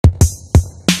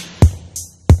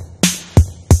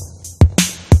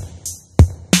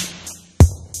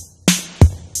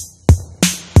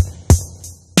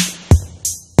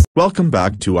Welcome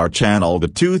back to our channel. The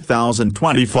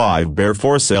 2025 Bear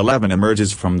Force 11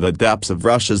 emerges from the depths of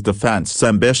Russia's defense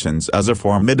ambitions as a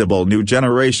formidable new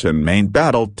generation main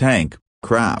battle tank,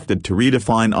 crafted to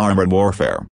redefine armored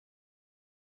warfare.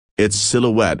 Its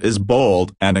silhouette is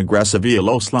bold and aggressive,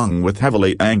 yellow-slung with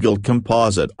heavily angled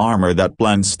composite armor that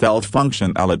blends stealth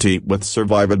functionality with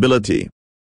survivability.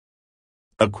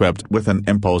 Equipped with an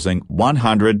imposing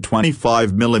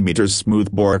 125mm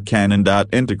smoothbore cannon that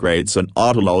integrates an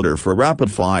autoloader for rapid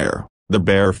fire, the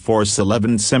Bear Force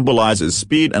 11 symbolizes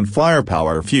speed and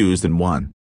firepower fused in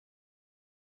one.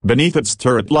 Beneath its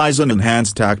turret lies an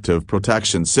enhanced active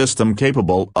protection system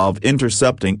capable of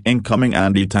intercepting incoming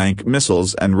anti-tank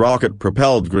missiles and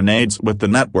rocket-propelled grenades with a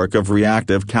network of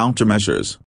reactive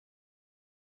countermeasures.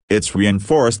 Its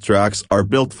reinforced tracks are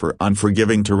built for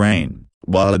unforgiving terrain,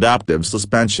 while adaptive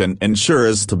suspension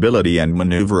ensures stability and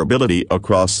maneuverability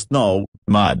across snow,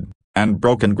 mud, and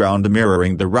broken ground,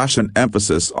 mirroring the Russian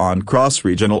emphasis on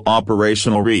cross-regional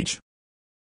operational reach.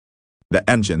 The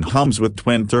engine hums with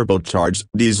twin-turbocharged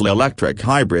diesel-electric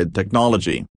hybrid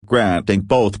technology, granting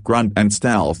both grunt and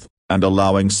stealth, and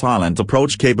allowing silent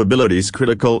approach capabilities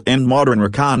critical in modern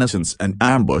reconnaissance and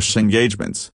ambush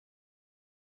engagements.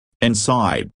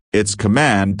 Inside, its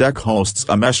command deck hosts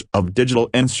a mesh of digital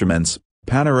instruments,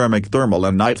 panoramic thermal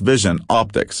and night vision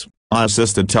optics,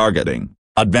 eye-assisted targeting,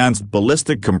 advanced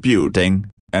ballistic computing,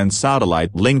 and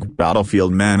satellite-linked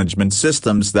battlefield management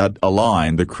systems that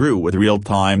align the crew with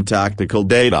real-time tactical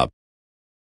data.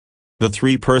 The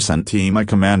three-person team, a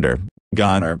commander,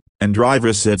 gunner, and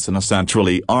driver, sits in a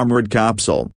centrally armored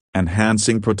capsule,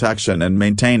 enhancing protection and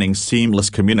maintaining seamless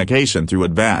communication through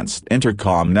advanced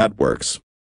intercom networks.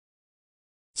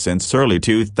 Since early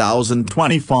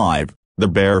 2025, the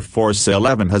Bear Force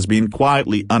 11 has been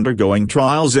quietly undergoing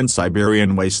trials in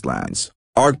Siberian wastelands,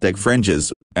 Arctic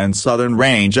fringes, and southern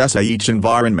range, each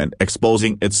environment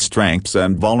exposing its strengths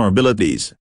and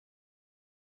vulnerabilities.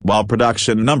 While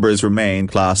production numbers remain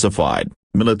classified,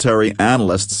 military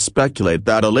analysts speculate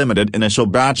that a limited initial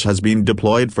batch has been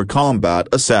deployed for combat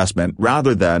assessment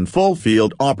rather than full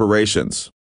field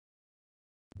operations.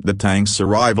 The tank's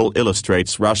arrival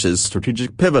illustrates Russia's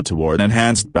strategic pivot toward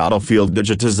enhanced battlefield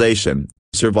digitization,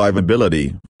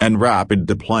 survivability, and rapid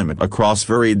deployment across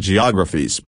varied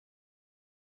geographies.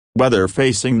 Whether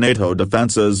facing NATO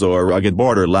defenses or rugged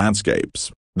border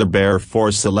landscapes, the Bear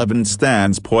Force 11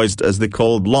 stands poised as the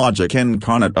cold logic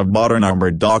incarnate of modern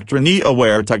armored doctrine,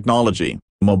 where technology,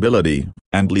 mobility,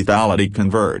 and lethality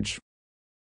converge.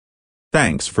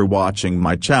 Thanks for watching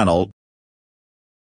my channel.